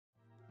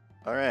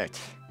Alright,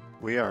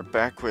 we are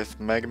back with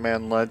Mega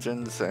Man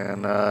Legends,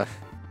 and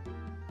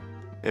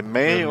it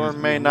may or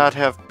may not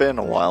have been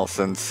a while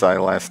since I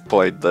last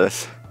played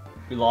this.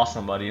 We lost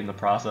somebody in the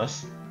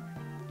process.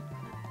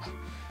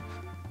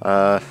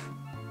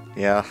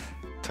 Yeah,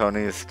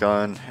 Tony's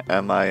gone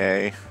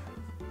MIA.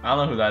 I don't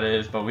know who that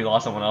is, but we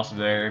lost someone else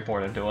very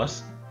important to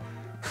us.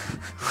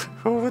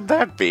 Who would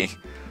that be?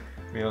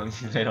 They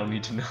don't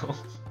need to know.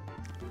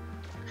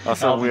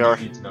 Also, I don't think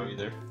they need to know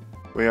either.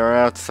 We are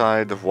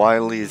outside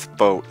Wily's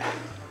boat.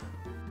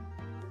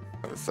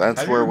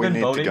 That's where we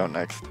need to go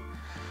next.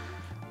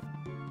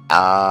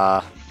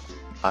 I've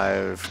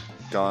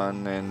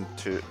gone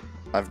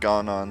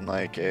on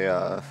like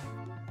a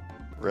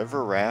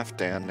river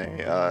raft and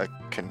a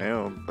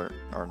canoe,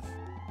 or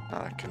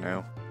not a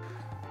canoe.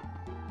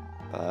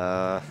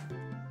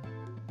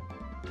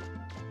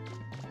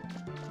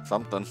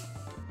 Something.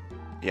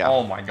 Yeah.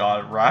 Oh my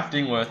god,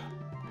 rafting with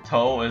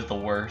Toe is the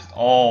worst.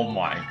 Oh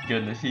my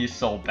goodness, he's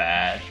so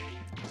bad.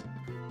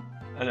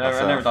 I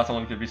never thought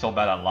someone could be so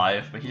bad at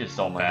life, but he's just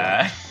so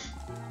bad.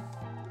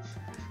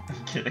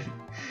 I'm kidding.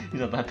 He's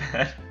not that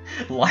bad.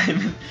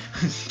 Lyman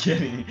was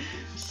getting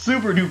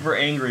super duper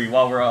angry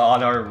while we're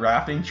on our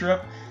rafting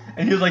trip,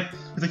 and he was like,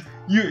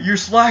 you're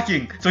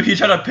slacking. So he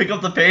tried to pick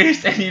up the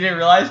pace, and he didn't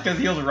realize because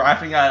he was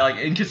rafting at like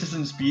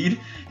inconsistent speed.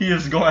 He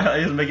was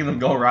making them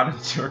go around in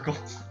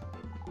circles.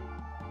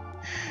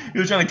 He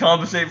was trying to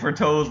compensate for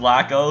Toe's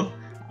lack of,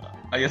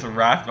 I guess,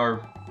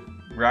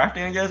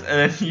 rafting, I guess,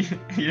 and then he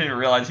didn't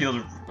realize he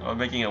was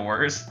making it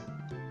worse.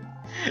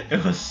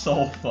 It was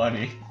so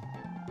funny.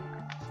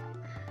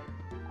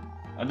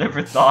 I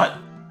never thought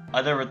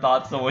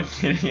someone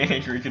getting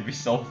angry could be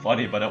so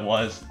funny, but it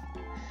was.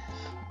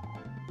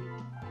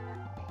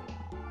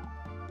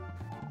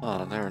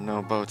 Oh, there are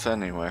no boats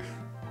anywhere.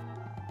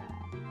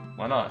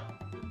 Why not?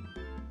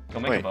 Go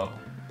make a boat.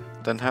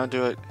 Then how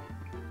do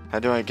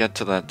I get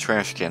to that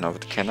trash can over?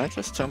 Can I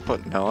just jump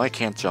it? No, I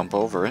can't jump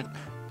over it.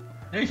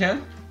 Yeah, you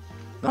can.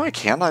 No, I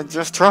can't. I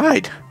just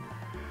tried.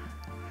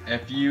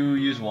 If you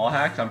use wall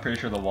hacks, I'm pretty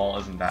sure the wall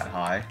isn't that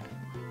high.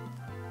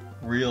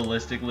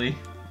 Realistically.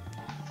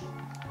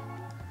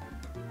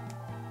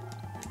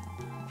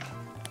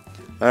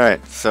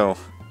 Alright, so...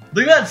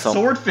 Look at that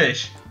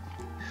swordfish!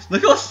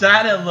 Look how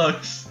sad it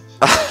looks!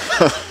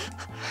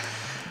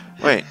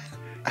 Wait,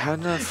 how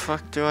the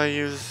fuck do I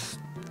use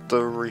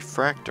the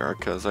refractor?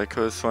 Because I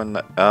could have sworn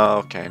that... Oh,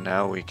 okay,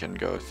 now we can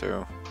go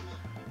through.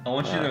 I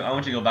want you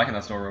to go back in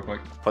that store real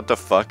quick. What the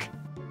fuck?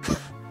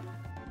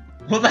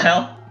 What the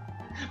hell?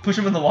 Push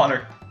him in the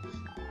water.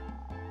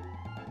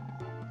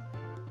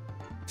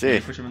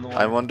 Gee, push him in the water?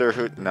 I wonder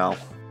who... No.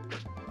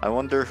 I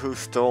wonder who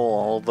stole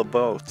all the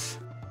boats.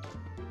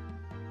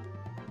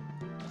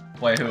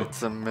 Wait, who?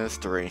 It's a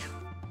mystery.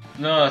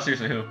 No,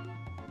 seriously, who?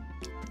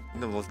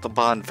 It was the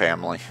Bond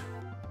family.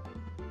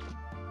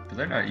 But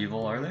they're not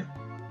evil, are they?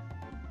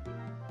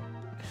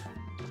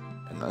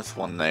 In this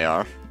one they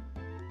are.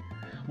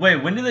 Wait,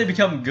 when did they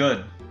become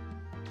good?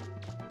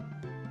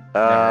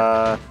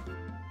 Never.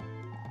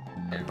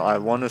 I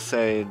want to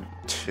say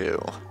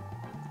 2.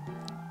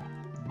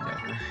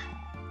 Never.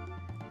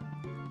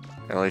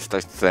 At least I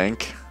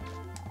think.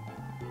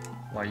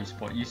 Why you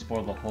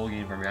spoiled the whole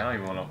game for me? I don't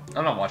even want to.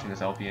 I'm not watching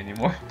this LP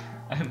anymore.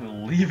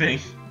 I'm leaving.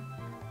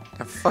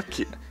 Fuck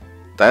you.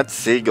 That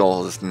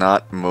seagull is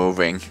not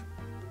moving.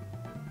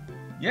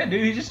 Yeah,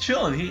 dude, he's just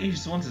chilling. He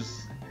just wants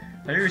his.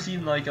 Have you ever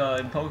seen like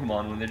in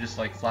Pokemon when they're just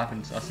like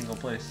flapping a single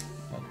place?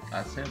 Well,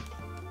 that's him.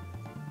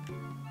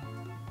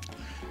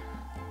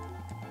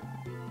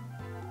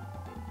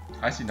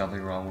 I see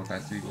nothing wrong with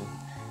that seagull.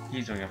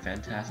 He's doing a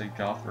fantastic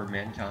job for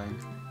mankind.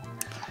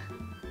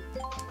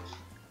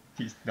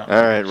 He's not.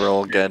 Alright,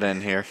 Roll, get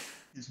in here.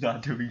 He's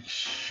not doing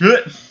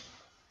shit.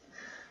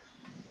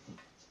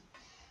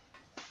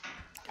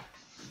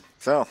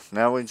 So,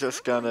 now we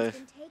just gotta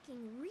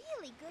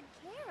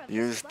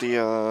use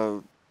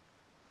the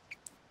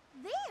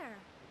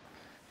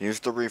use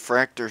the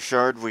refractor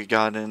shard we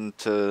got in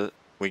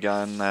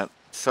that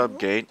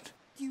subgate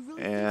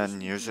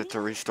and use it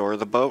to restore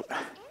the boat.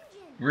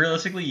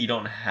 Realistically, you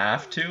don't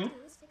have to,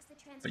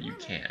 but you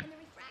can.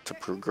 To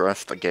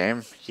progress the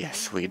game?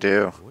 Yes, we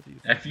do.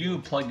 If you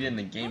plugged in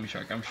the Game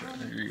Shark, I'm sure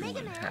you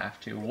wouldn't have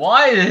to.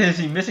 Why is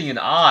he missing an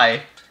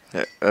eye?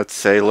 That's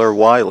Sailor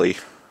Wily.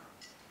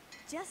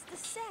 Just a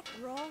sec,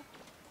 Roll.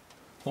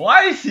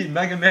 Why is he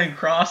Mega Man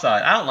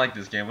cross-eyed? I don't like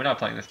this game. We're not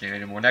playing this game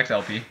anymore. Next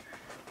LP.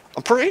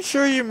 I'm pretty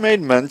sure you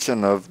made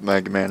mention of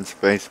Mega Man's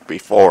face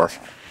before.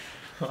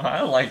 I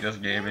don't like this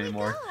game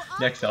anymore.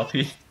 Next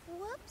LP.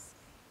 Whoops.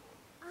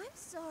 I'm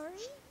sorry.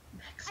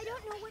 I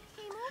don't know what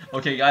came over.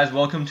 Okay, guys,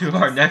 welcome to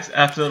our next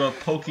episode of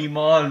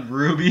Pokemon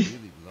Ruby.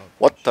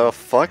 What the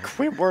fuck?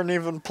 We weren't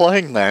even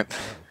playing that.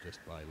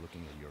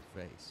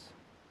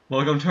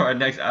 Welcome to our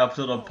next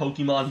episode of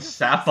Pokemon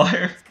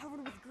Sapphire.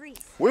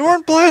 We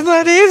weren't playing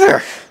that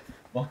either.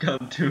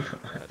 Welcome to...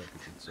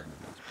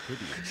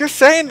 You're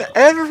saying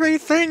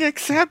everything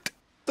except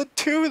the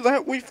 2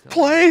 that we've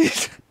played.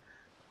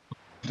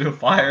 2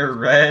 Fire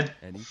Red.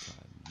 Anytime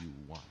you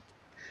want.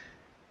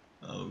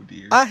 Oh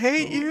dear. I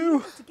hate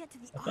you. To get to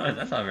the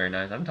That's not very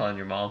nice. I'm telling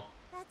your mom.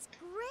 That's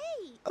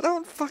great. I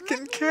don't Let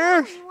fucking me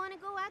care. know when you want to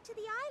go out to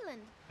the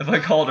island. If I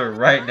called her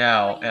right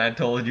now and I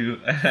told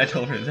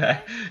her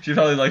that, she'd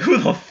probably be like, who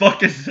the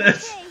fuck is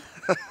this?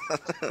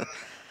 Okay.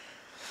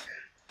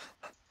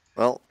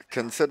 Well,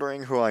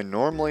 considering who I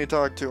normally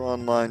talk to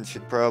online,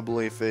 she'd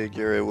probably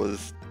figure it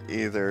was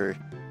either,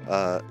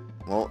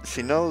 well,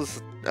 she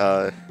knows,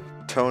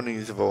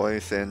 Tony's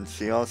voice, and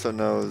she also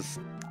knows,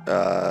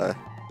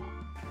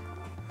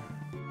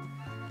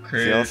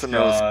 Chris, she also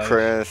knows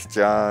Chris,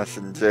 Josh,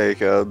 and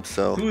Jacob,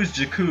 so Who is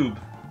Jakub?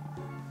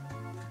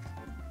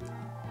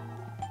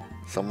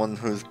 someone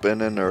who's been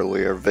in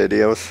earlier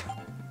videos.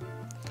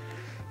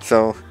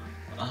 So,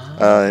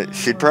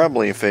 she'd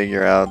probably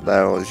figure out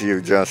that was you,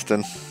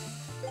 Justin.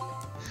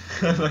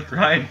 Like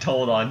Ryan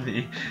told on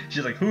me.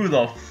 She's like, who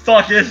the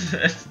fuck is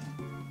this?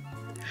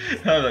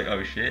 I was like,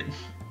 oh shit.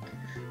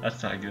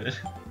 That's not good.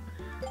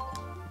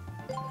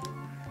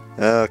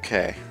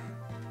 Okay.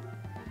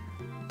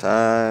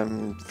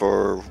 Time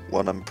for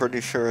what I'm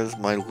pretty sure is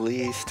my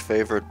least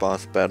favorite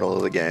boss battle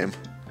of the game.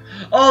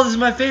 Oh, this is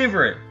my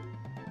favorite!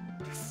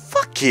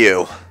 Fuck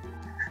you!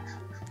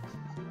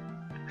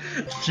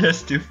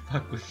 Just to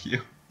fuck with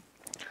you.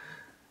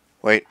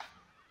 Wait,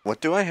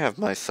 what do I have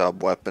my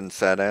sub-weapon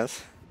set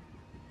as?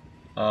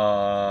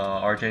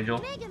 Archangel?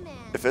 Mega Man.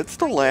 If it's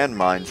the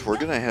landmines, we're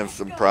gonna have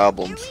some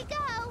problems. Here we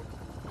go.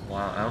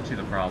 Wow, I don't see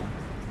the problem.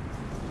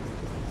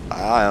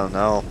 I don't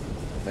know.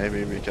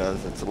 Maybe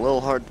because it's a little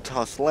hard to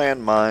toss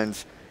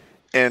landmines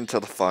into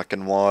the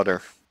fucking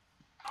water.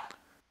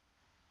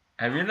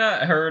 Have you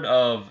not heard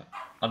of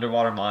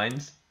underwater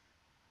mines?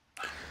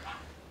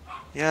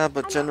 Yeah,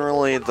 but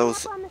generally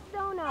those... Up on the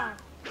sonar.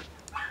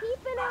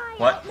 Keep an eye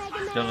What? out, Mega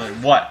Man. Generally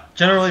what?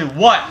 Generally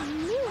what?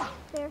 Neat.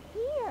 They're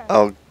here.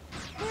 Oh,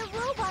 They're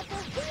robots.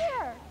 They're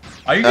here.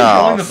 Are you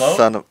controlling the boat?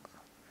 son of...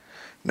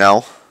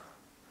 No.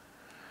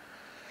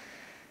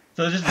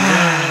 So it's just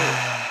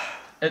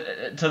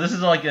so this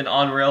is like an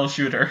on-rail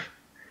shooter.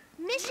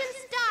 Mission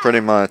start.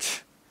 Pretty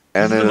much.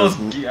 And This it is is...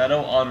 the most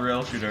ghetto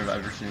on-rail shooter I've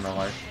ever seen in my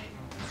life.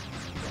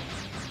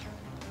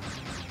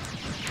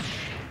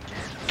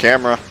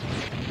 Camera.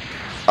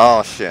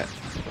 Oh, shit.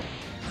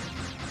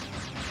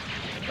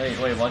 Wait,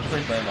 why don't you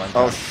play landmine?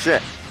 Oh,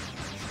 shit.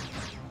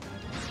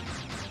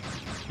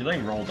 You're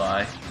letting Roll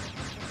die.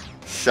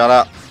 Shut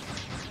up.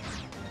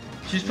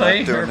 She's Not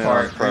playing her doing it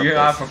part, on but you're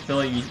not purpose.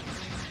 fulfilling.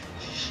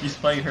 She's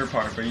playing her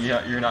part, but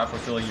you're not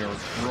fulfilling your role.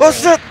 Oh,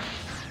 shit!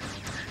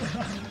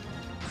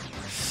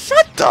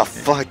 Shut the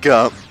fuck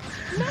up.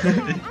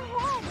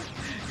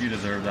 You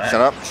deserve that. Shut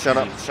up, shut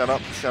up, shut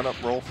up, shut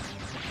up, roll.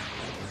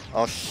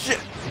 Oh, shit.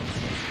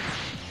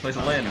 Place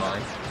a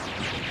landmine.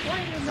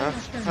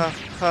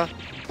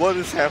 What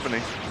is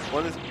happening?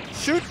 What is...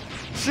 Shoot!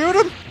 Shoot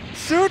him!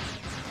 Shoot!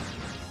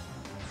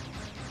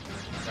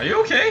 Are you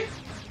okay?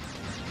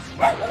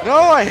 No,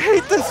 I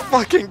hate this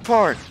fucking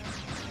part!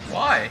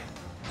 Why?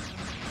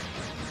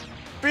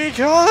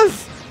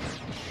 Because...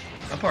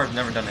 That part's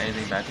never done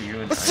anything bad to you.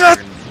 And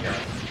Shut- yeah.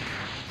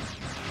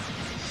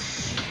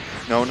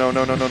 No, no,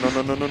 no, no, no, no,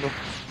 no, no, no, no.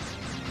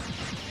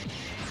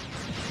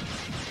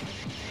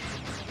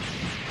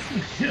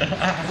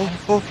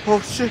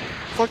 Oh, shit.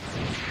 Fuck.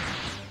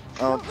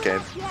 Okay.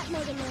 Not yet,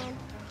 Mega Man.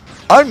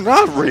 I'm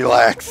not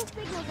relaxed.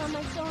 Signals on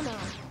my sonar.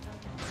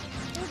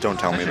 Don't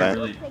tell me It's that.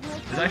 actually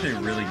it's actually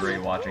really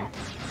great watching.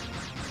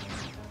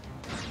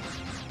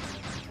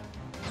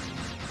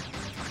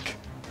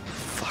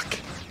 Fuck.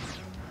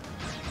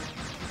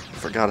 I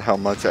forgot how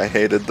much I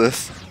hated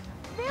this.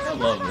 I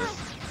love this.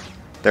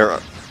 There are...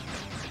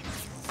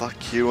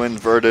 Fuck you,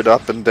 inverted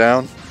up and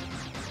down.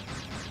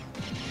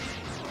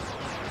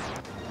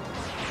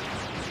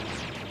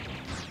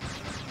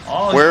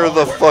 Oh, Where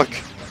the fuck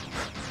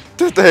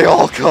did they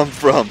all come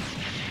from?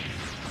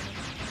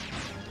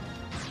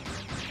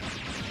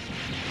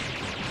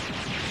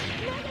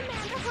 Mega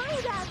Man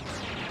behind us.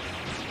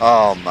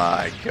 Oh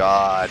my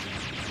god.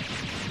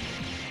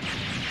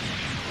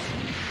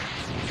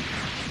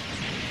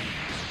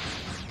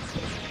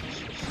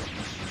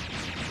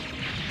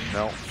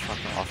 No,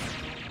 fuck off.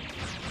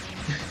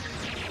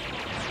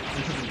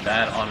 This is a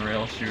bad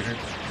on-rail shooter.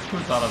 Who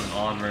thought of an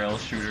on-rail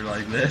shooter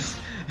like this?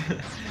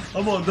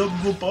 I'm on top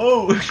of a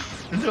boat!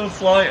 And you're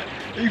flying.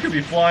 You could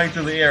be flying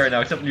through the air right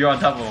now, except you're on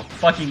top of a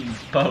fucking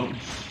boat.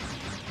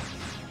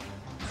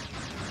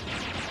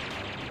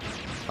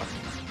 Fuck.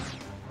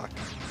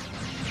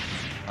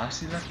 I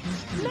see that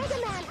piece. Mega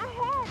Man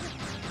ahead.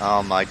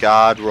 Oh my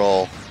god,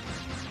 roll.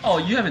 Oh,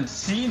 you haven't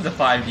seen the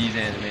 5Ds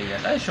anime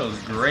yet. That show's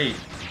great.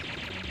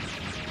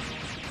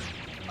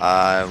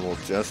 I will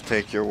just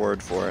take your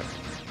word for it.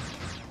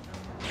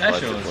 That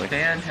show is Allegedly.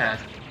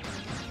 fantastic.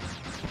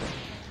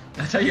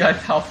 I tell you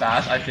how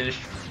fast I finished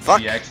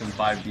Fuck. DX and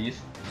 5Ds.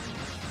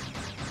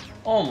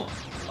 Oh,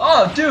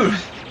 dude!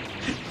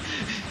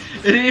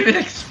 It didn't even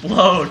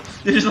explode.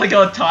 There's just like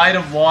a tide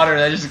of water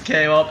that just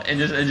came up and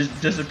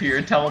just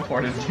disappeared,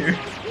 teleported, dude.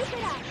 Keep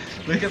it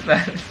up. Look at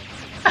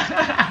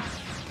that.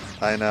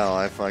 I know,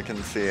 I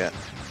fucking see it.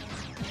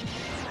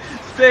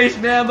 Space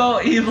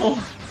Mambo, evil.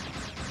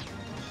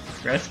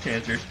 Breast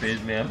cancer, Space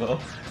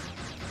Mambo.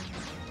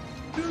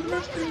 Mega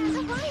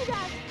Man behind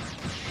us!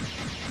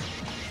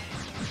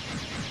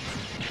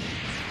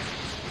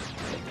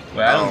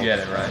 Wait, I don't get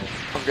it, right?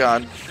 Oh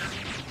god.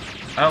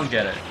 I don't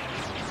get it.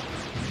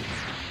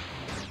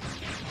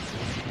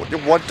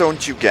 What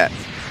don't you get?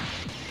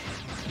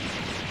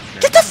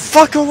 Get the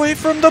fuck away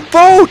from the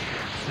boat!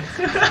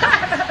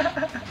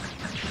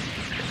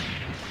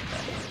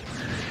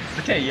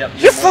 Okay, yep.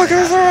 You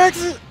fuckers are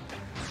exit.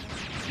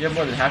 You have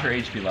more than half your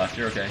HP left.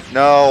 You're okay.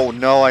 No,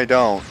 I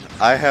don't.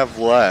 I have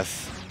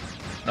less.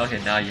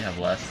 Okay, now you have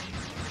less.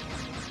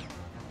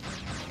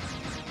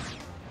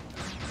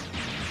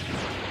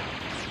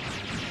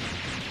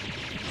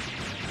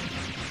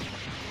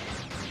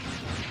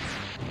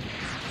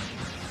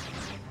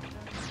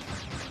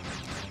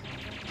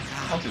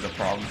 I'll do the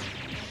problem.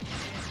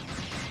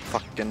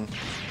 Fucking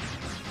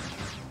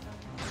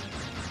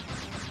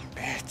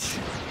bitch.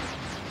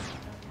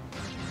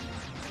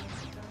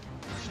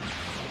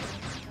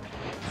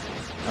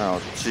 Oh,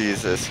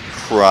 Jesus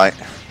Christ.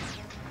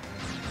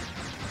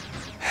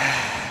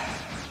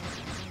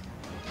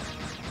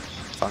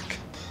 Fuck.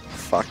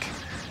 Fuck.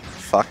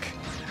 Fuck.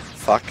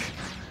 Fuck.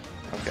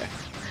 Okay.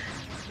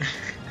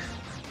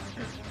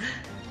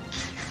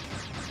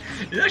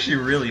 It's actually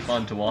really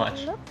fun to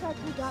watch. It looks like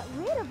we got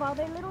rid of all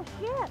their little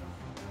ships.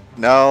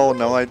 No,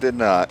 I did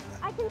not.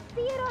 I can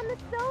see it on the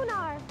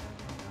sonar.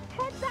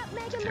 Heads up,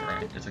 Mega Okay, Man.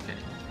 right. It's okay.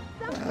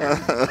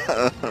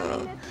 Something's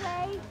coming this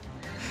way.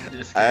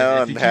 Just I kidding. If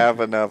don't you have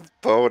enough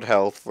boat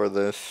health for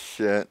this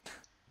shit.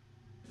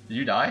 Did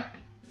you die?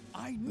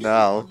 I knew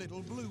No. the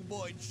little blue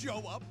boy'd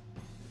show up.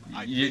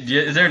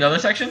 Is there another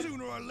section?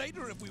 Sooner or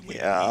later if we win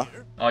Yeah.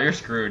 here. Oh, you're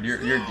screwed. You're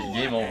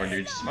game over,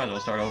 dude. Just might as well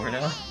start over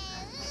now.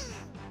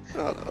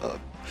 Shut up.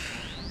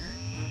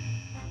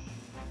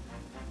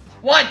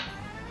 What?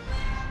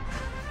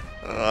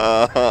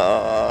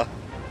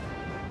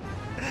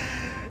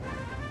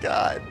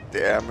 God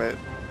damn it.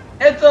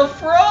 It's a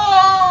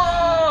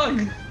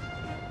frog!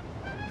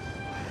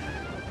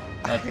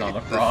 That's not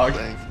a frog.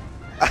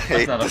 I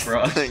hate not a this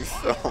frog. thing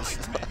so much.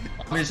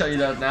 Let me tell you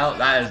that now.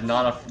 That is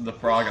not the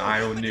frog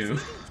I knew.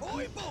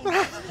 Toy boat in the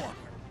water.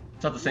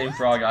 It's not the same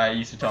frog I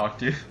used to talk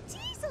to.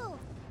 Diesel,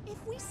 if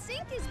we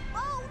sink his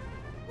boat,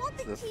 won't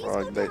the The Teasel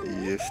frog that come you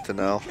with used to Who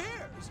know.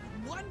 cares?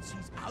 Once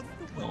he's out of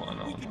the No, boat,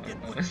 no, we can no,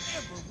 get no. whatever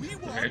we It's a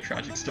want. very from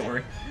tragic the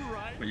story. lake,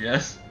 right? But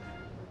yes.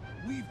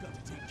 We've got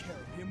to take care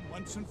of him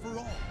once and for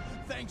all.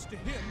 Thanks to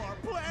him, our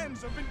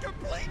plans have been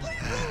completely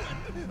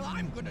ruined.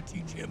 I'm gonna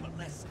teach him a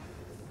lesson.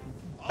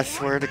 I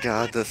swear to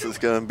God, this is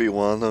gonna be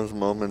one of those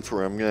moments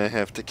where I'm gonna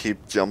have to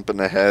keep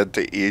jumping ahead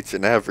to each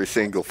and every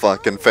single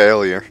fucking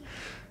failure.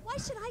 Why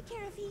should I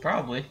care if he...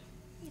 Probably.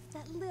 If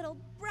that little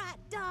brat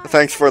dies?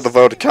 Thanks for the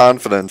vote of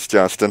confidence,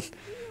 Justin.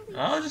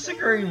 I was just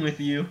agreeing with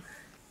you.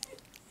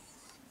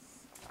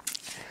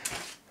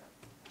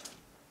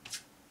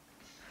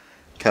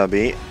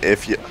 Cubby,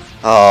 if you...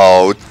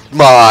 Oh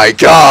my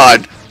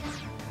God!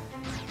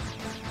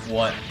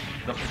 What?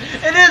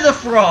 It is a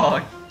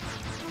frog!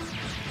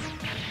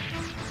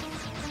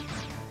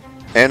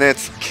 And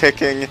it's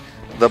kicking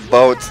the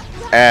boat's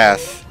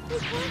ass. We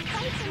can't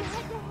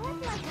fight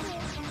them head to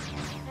head like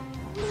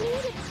this. We need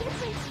a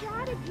different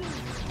strategy.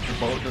 The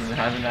boat doesn't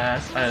have an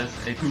ass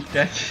as a poop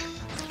deck.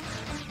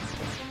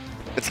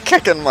 It's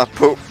kicking my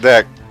poop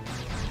deck.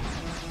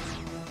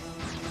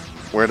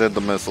 Where did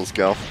the missiles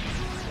go?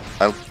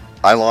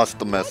 I lost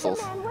the missiles.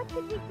 Mega Man, what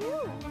should we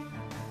do?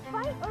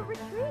 Fight or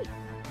retreat?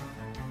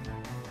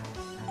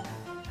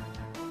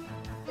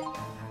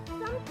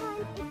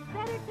 Sometimes it's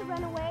better to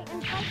run away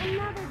and fight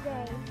another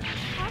day.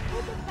 I'll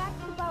take us back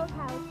to the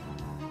boathouse.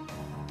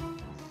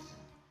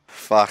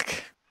 Fuck.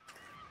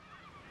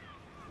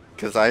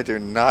 Because I do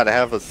not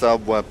have a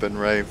sub-weapon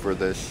ready for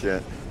this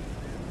shit.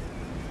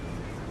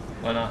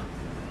 Why not?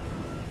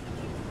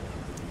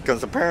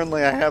 Because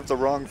apparently I have the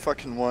wrong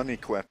fucking one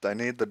equipped. I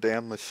need the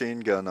damn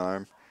machine gun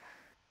arm.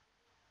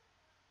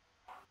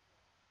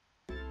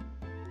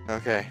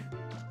 Okay.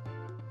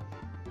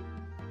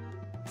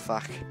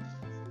 Fuck.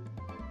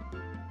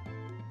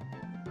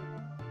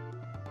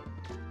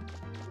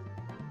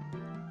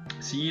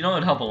 See, you know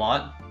it'd help a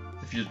lot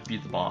if you just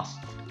beat the boss.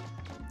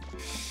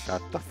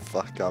 Shut the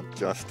fuck up,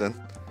 Justin.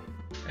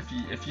 If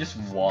you just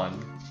won,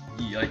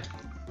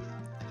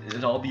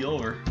 it'd all be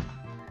over.